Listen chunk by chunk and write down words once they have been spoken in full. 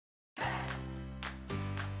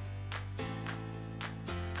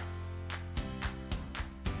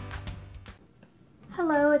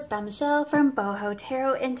Hello, it's Dawn Michelle from Boho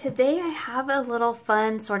Tarot, and today I have a little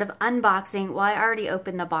fun sort of unboxing. Well, I already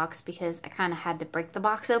opened the box because I kind of had to break the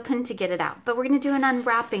box open to get it out, but we're going to do an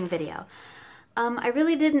unwrapping video. I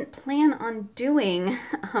really didn't plan on doing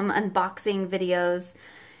unboxing videos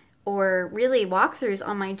or really walkthroughs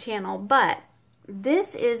on my channel, but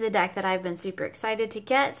this is a deck that I've been super excited to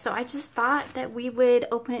get, so I just thought that we would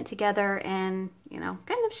open it together and, you know,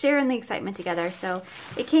 kind of share in the excitement together. So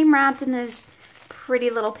it came wrapped in this pretty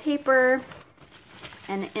little paper,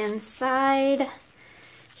 and inside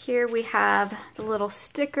here we have the little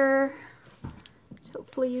sticker.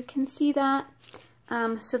 Hopefully you can see that.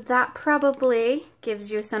 So that probably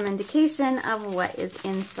gives you some indication of what is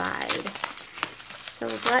inside. So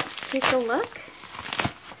let's take a look.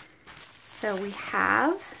 So we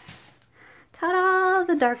have, ta-da,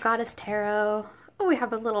 the Dark Goddess Tarot. Oh, we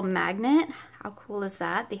have a little magnet. How cool is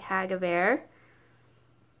that? The Hag of Air.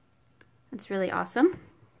 It's really awesome.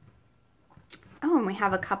 Oh, and we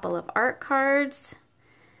have a couple of art cards.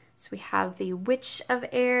 So we have the Witch of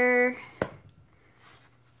Air,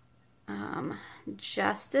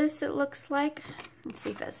 Justice, it looks like. Let's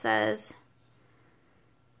see if it says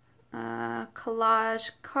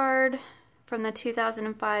collage card from the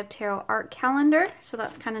 2005 Tarot Art Calendar. So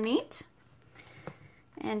that's kind of neat.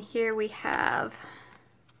 And here we have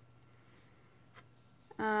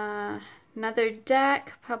another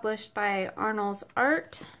deck published by Arnold's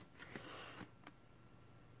Art.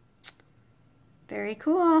 Very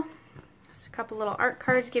cool. Just a couple little art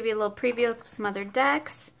cards, give you a little preview of some other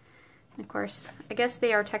decks. And of course, I guess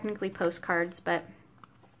they are technically postcards, but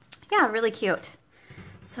yeah, really cute.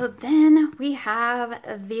 So then we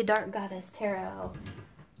have the Dark Goddess Tarot.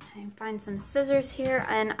 I find some scissors here,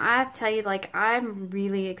 and I have to tell you, like, I'm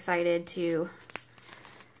really excited to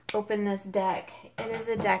open this deck. It is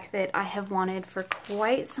a deck that I have wanted for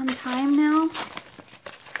quite some time now,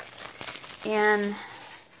 and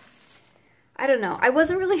I don't know, I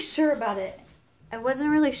wasn't really sure about it. I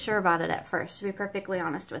wasn't really sure about it at first, to be perfectly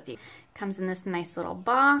honest with you. It comes in this nice little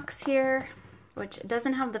box here, which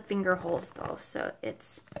doesn't have the finger holes though, so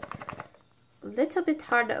it's a little bit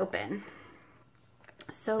hard to open.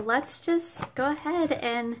 So let's just go ahead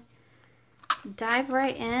and dive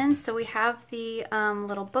right in. So we have the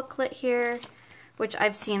little booklet here, which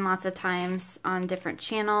I've seen lots of times on different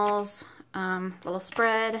channels. Little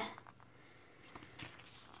spread.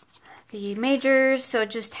 The majors, so it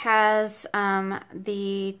just has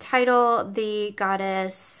the title, the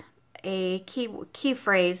goddess, a key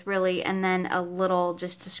phrase really, and then a little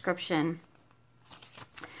just description,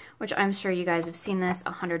 which I'm sure you guys have seen this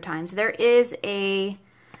 100 times. There is a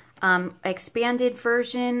expanded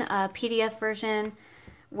version, a PDF version,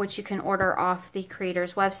 which you can order off the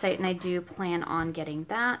creator's website, and I do plan on getting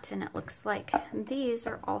that. And it looks like these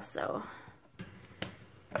are also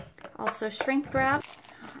shrink wrap.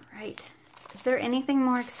 All right. Is there anything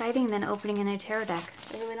more exciting than opening a new tarot deck?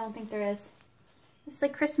 I really don't think there is. It's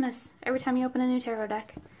like Christmas every time you open a new tarot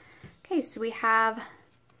deck. Okay, so we have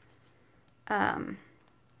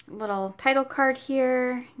little title card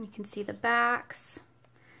here. You can see the backs.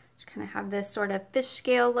 Just kind of have this sort of fish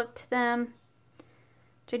scale look to them,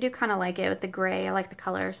 which I do kind of like it with the gray. I like the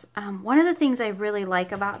colors. One of the things I really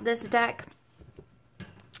like about this deck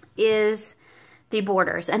is the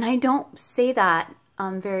borders, and I don't say that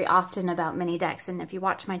very often about many decks, and if you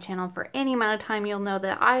watch my channel for any amount of time, you'll know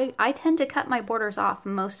that I tend to cut my borders off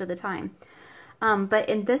most of the time. But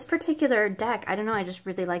in this particular deck, I don't know, I just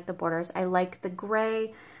really like the borders. I like the gray.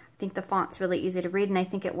 I think the font's really easy to read, and I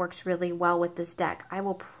think it works really well with this deck. I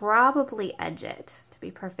will probably edge it, to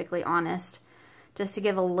be perfectly honest, just to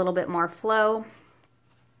give a little bit more flow.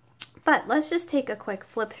 But let's just take a quick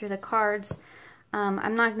flip through the cards.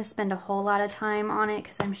 I'm not going to spend a whole lot of time on it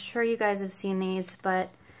because I'm sure you guys have seen these, but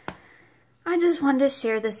I just wanted to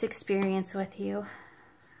share this experience with you.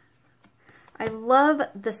 I love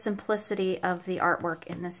the simplicity of the artwork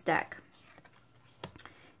in this deck.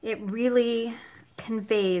 It really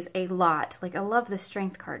conveys a lot. Like, I love the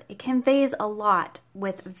Strength card. It conveys a lot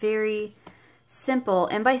with very simple,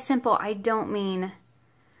 and by simple I don't mean,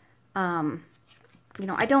 you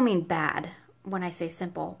know, I don't mean bad when I say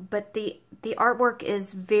simple, but the artwork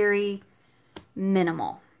is very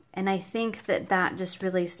minimal, and I think that that just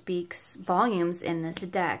really speaks volumes in this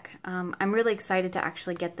deck. I'm really excited to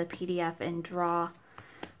actually get the PDF and draw,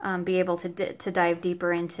 be able to dive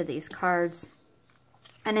deeper into these cards,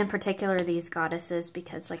 and in particular these goddesses,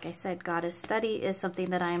 because like I said, goddess study is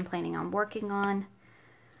something that I am planning on working on.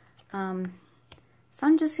 So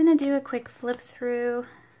I'm just going to do a quick flip through.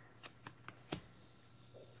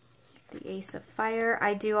 The Ace of Fire.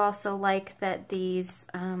 I do also like that these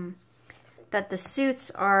that the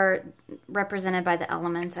suits are represented by the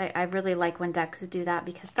elements. I really like when decks do that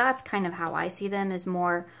because that's kind of how I see them, is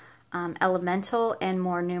more elemental and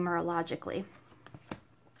more numerologically.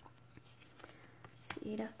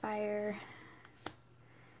 Eight of Fire.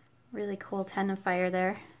 Really cool 10 of Fire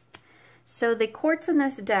there. So the quartz in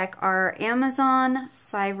this deck are Amazon,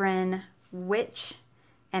 Siren, Witch,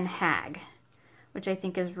 and Hag, which I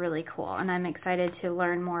think is really cool. And I'm excited to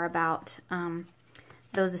learn more about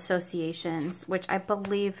those associations, which I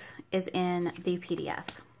believe is in the PDF.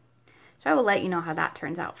 So I will let you know how that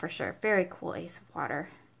turns out for sure. Very cool Ace of Water.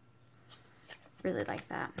 Really like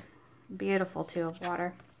that. Beautiful Two of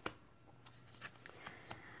Water.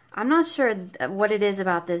 I'm not sure what it is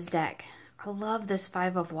about this deck. I love this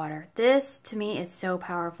Five of Water. This, to me, is so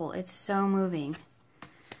powerful. It's so moving.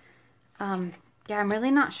 Yeah, I'm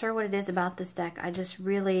really not sure what it is about this deck. I just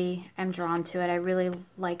really am drawn to it. I really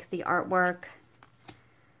like the artwork.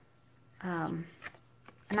 And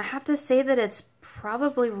I have to say that it's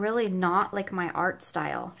probably really not like my art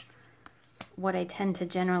style, what I tend to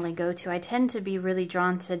generally go to. I tend to be really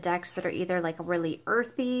drawn to decks that are either like really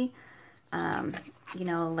earthy, you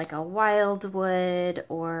know, like a Wildwood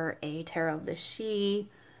or a Tarot of the She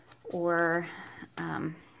or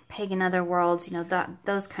Pagan Otherworlds, you know,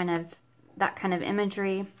 that kind of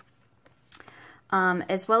imagery.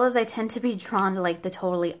 As well as I tend to be drawn to like the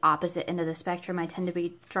totally opposite end of the spectrum. I tend to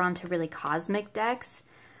be drawn to really cosmic decks,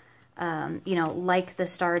 you know, like the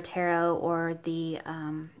Star Tarot or the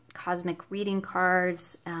cosmic reading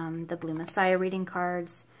cards, the Blue Messiah reading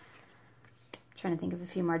cards. Trying to think of a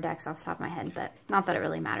few more decks off the top of my head, but not that it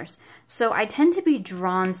really matters. So I tend to be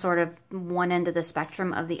drawn sort of one end of the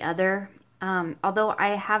spectrum of the other. Although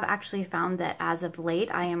I have actually found that as of late,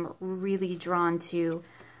 I am really drawn to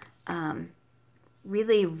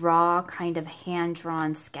really raw, kind of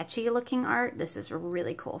hand-drawn, sketchy looking art. This is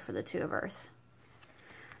really cool for the Two of Earth.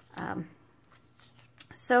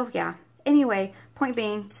 So yeah, anyway, point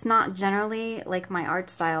being, it's not generally like my art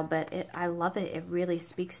style, but I love it. It really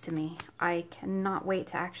speaks to me. I cannot wait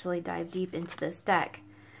to actually dive deep into this deck.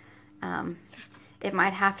 It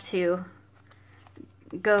might have to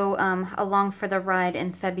go along for the ride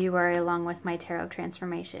in February along with my tarot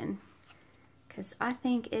transformation, because I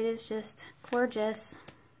think it is just gorgeous.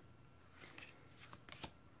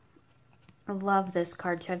 I love this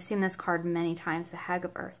card too. I've seen this card many times, the Hag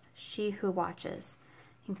of Earth, She Who Watches.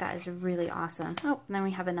 I think that is really awesome. Oh, and then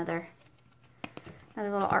we have another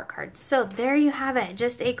little art card. So there you have it.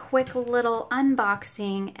 Just a quick little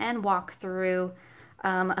unboxing and walkthrough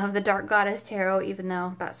of the Dark Goddess Tarot, even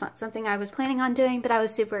though that's not something I was planning on doing, but I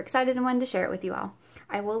was super excited and wanted to share it with you all.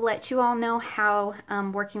 I will let you all know how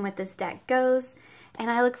working with this deck goes,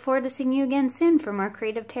 and I look forward to seeing you again soon for more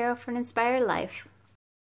creative tarot for an inspired life.